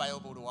time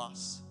available to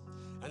us.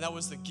 And that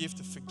was the gift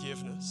of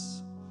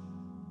forgiveness,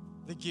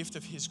 the gift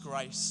of his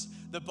grace.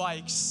 That by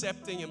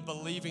accepting and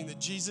believing that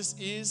Jesus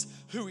is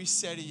who he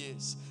said he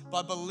is,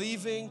 by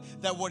believing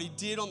that what he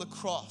did on the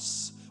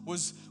cross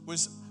was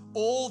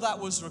all that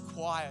was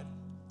required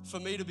for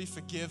me to be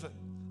forgiven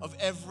of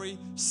every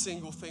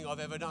single thing I've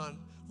ever done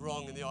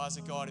wrong in the eyes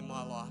of God in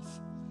my life,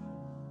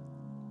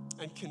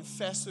 and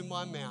confess with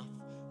my mouth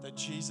that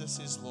Jesus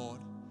is Lord,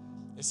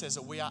 it says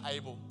that we are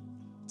able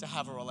to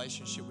have a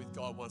relationship with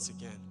God once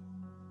again.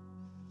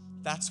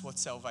 That's what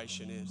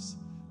salvation is.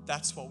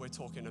 That's what we're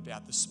talking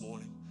about this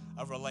morning.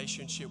 A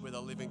relationship with a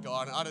living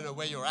God. And I don't know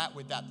where you're at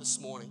with that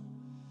this morning.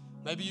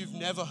 Maybe you've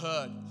never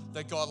heard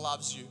that God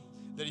loves you,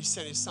 that he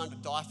sent his son to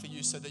die for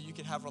you so that you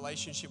could have a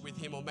relationship with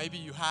him. Or maybe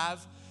you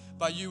have,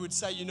 but you would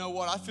say, you know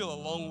what, I feel a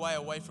long way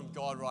away from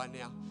God right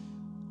now.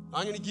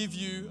 I'm going to give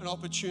you an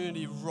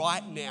opportunity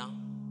right now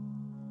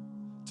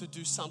to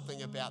do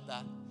something about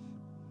that.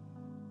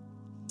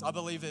 I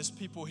believe there's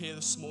people here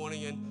this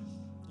morning and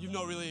you've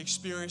not really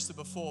experienced it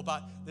before,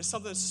 but there's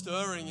something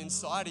stirring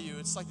inside of you.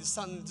 It's like there's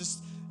something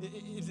just,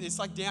 it's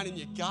like down in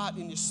your gut,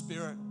 in your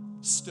spirit,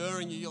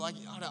 stirring you. You're like,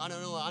 I don't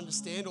know, I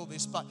understand all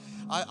this, but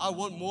I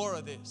want more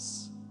of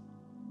this.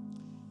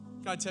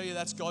 Can I tell you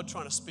that's God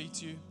trying to speak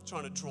to you,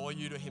 trying to draw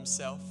you to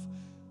himself?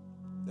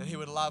 And he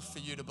would love for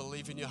you to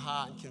believe in your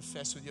heart and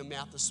confess with your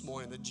mouth this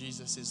morning that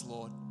Jesus is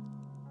Lord.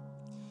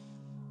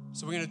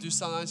 So we're going to do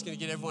something. I'm just going to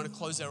get everyone to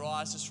close their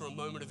eyes just for a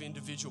moment of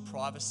individual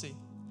privacy.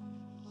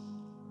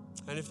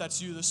 And if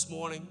that's you this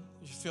morning,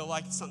 you feel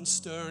like something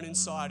stirring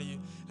inside of you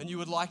and you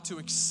would like to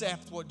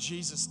accept what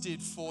Jesus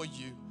did for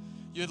you,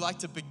 you'd like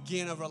to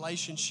begin a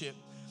relationship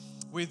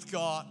with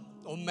God,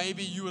 or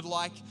maybe you would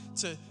like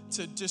to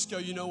just go,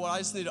 you know what, I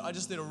just need to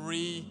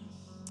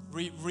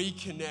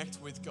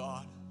reconnect with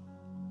God.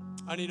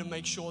 I need to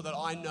make sure that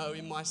I know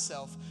in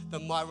myself that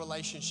my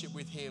relationship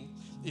with him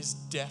is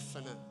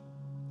definite.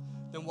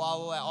 Then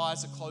while our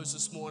eyes are closed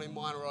this morning,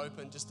 mine are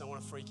open, just don't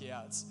want to freak you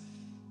out.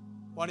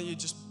 Why don't you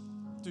just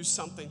do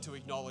something to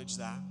acknowledge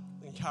that?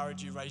 I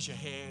encourage you, raise your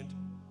hand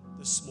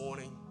this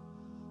morning,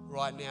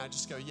 right now.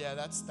 Just go, yeah,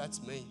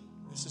 that's me.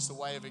 It's just a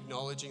way of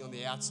acknowledging on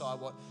the outside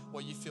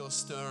what you feel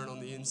stirring on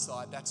the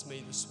inside. That's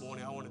me this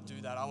morning. I want to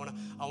do that. I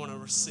want to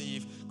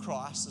receive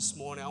Christ this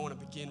morning. I want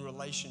to begin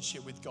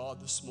relationship with God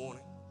this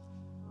morning.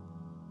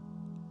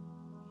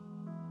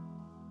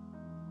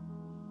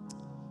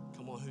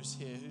 Come on, who's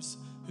here?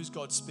 Who's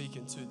God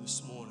speaking to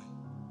this morning?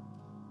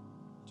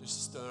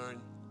 Just stirring.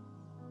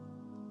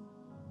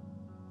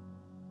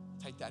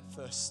 Take that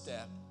first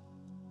step.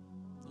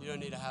 You don't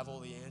need to have all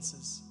the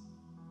answers.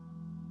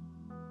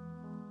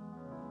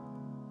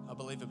 I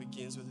believe it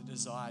begins with a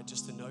desire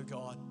just to know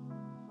God.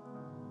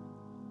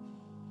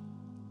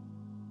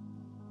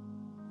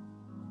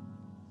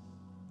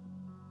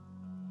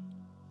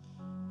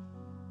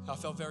 I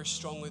felt very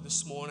strongly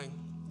this morning.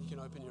 You can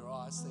open your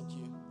eyes, thank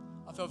you.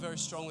 I felt very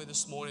strongly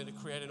this morning to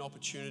create an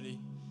opportunity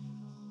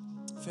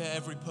for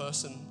every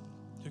person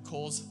who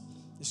calls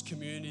this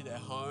community their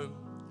home,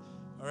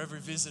 or every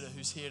visitor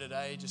who's here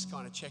today just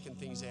kind of checking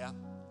things out.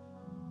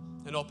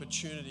 An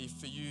opportunity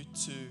for you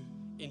to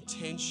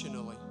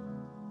intentionally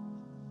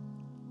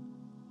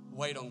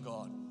wait on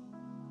God.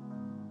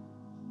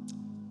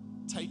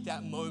 Take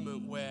that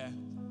moment where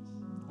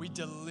we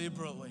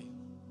deliberately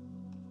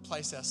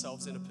place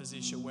ourselves in a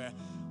position where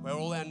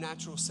all our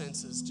natural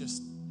senses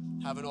just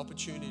have an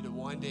opportunity to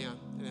wind down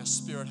and our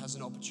spirit has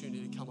an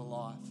opportunity to come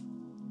alive.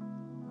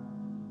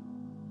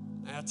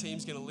 And our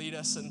team's going to lead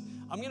us, and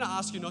I'm going to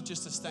ask you not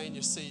just to stay in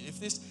your seat.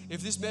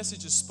 If this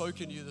message has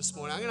spoken to you this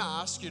morning, I'm going to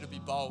ask you to be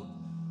bold,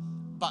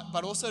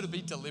 but also to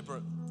be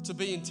deliberate, to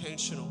be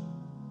intentional.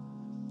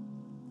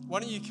 Why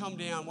don't you come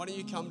down? Why don't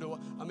you come to,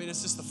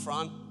 it's just the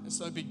front. It's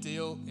no big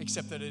deal,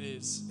 except that it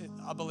is.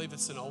 I believe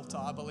it's an altar.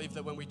 I believe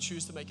that when we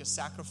choose to make a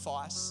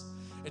sacrifice,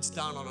 it's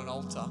done on an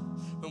altar.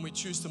 When we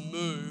choose to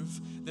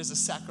move, there's a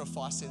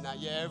sacrifice in that.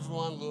 Yeah,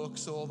 everyone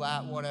looks, all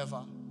that,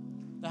 whatever.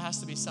 There has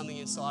to be something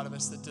inside of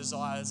us that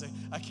desires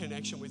a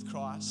connection with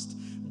Christ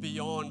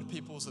beyond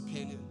people's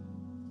opinion.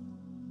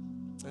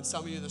 And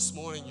some of you this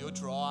morning, you're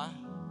dry.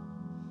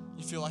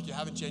 You feel like you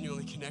haven't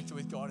genuinely connected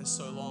with God in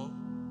so long.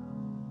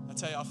 I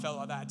tell you, I felt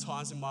like that at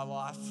times in my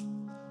life.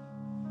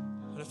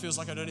 And it feels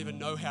like I don't even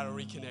know how to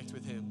reconnect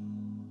with Him.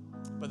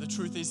 But the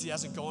truth is, He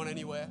hasn't gone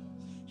anywhere.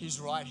 He's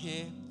right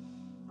here.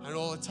 And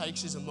all it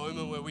takes is a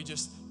moment where we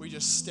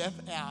just step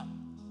out,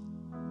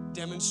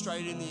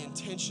 demonstrating the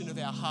intention of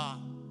our heart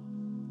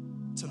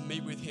to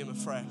meet with Him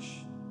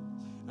afresh.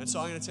 And so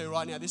I'm going to tell you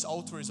right now, this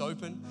altar is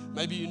open.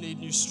 Maybe you need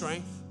new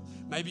strength.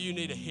 Maybe you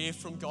need to hear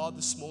from God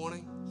this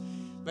morning.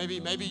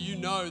 Maybe you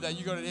know that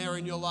you got an area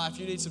in your life.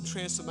 You need some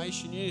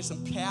transformation. You need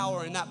some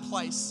power in that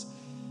place.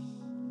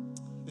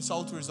 This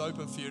altar is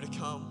open for you to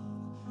come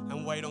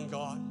and wait on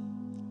God.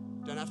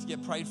 You don't have to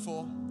get prayed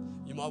for.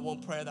 You might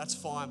want prayer, that's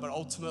fine. But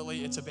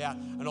ultimately, it's about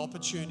an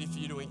opportunity for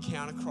you to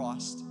encounter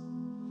Christ.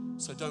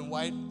 So don't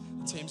wait.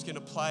 The team's going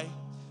to play.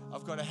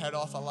 I've got to head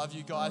off. I love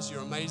you guys.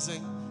 You're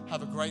amazing.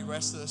 Have a great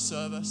rest of the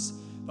service.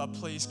 But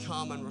please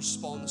come and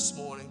respond this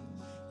morning.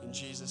 In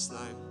Jesus'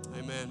 name,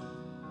 amen.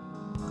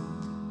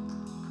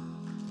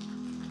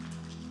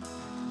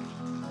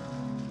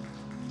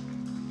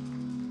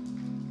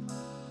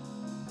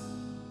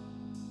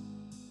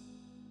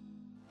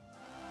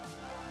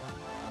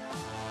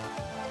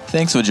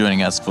 Thanks for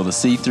joining us for the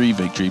C3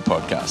 Victory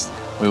podcast.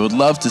 We would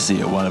love to see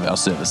you at one of our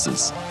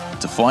services.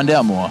 To find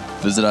out more,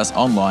 visit us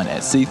online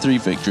at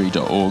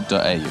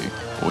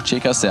c3victory.org.au or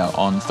check us out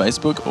on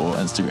Facebook or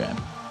Instagram.